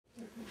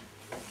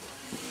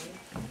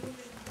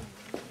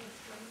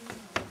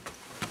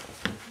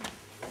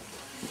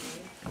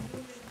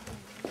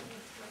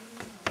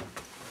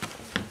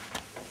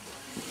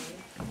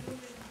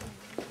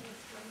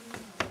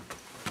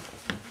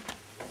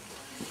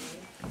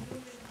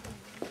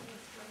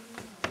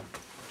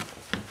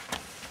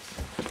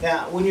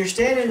Now, when you're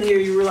standing here,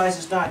 you realize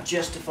it's not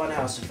just a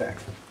funhouse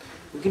effect.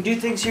 We can do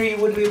things here you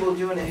wouldn't be able to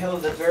do in a hill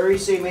of the very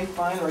same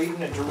incline or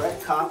even a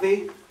direct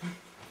copy,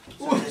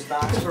 such as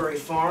Knoxbury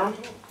Farm.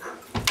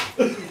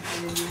 If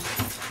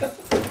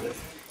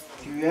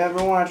you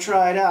ever want to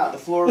try it out, the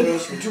floor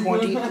goes from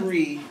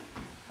 23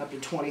 up to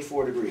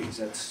 24 degrees.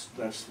 That's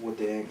what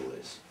the angle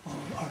is.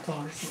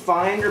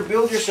 Find or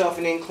build yourself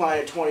an incline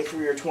at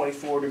 23 or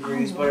 24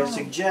 degrees, but I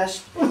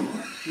suggest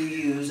you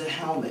use a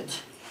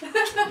helmet.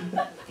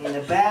 In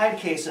the bad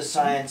case of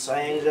science,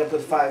 I ended up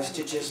with 5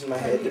 stitches in my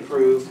head to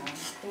prove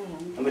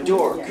I'm a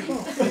dork. You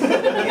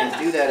can't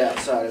do that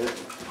outside of it.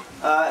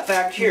 In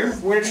fact, here,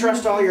 we're going to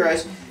trust all your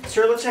eyes.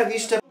 Sir, let's have you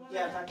step.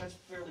 Yeah, in fact, that's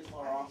fairly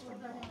far off. Yeah, in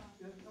fact,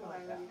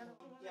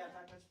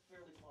 that's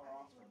fairly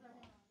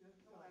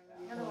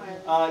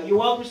far off. You're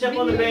welcome to step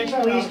on the bench.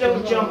 Please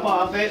don't jump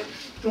off it.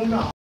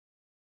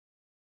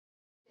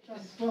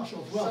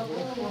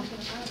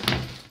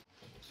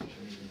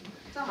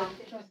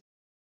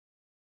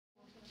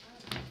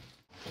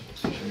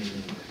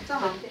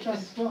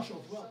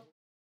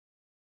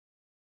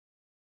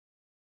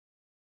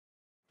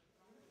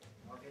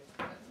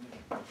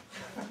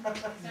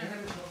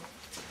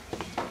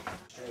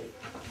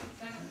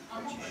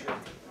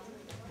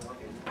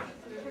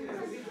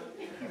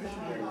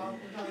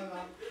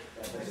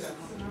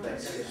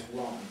 That's just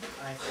wrong.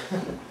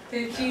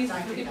 Cheese.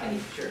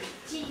 Sure.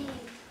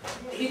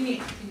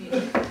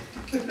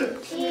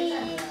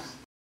 Cheese.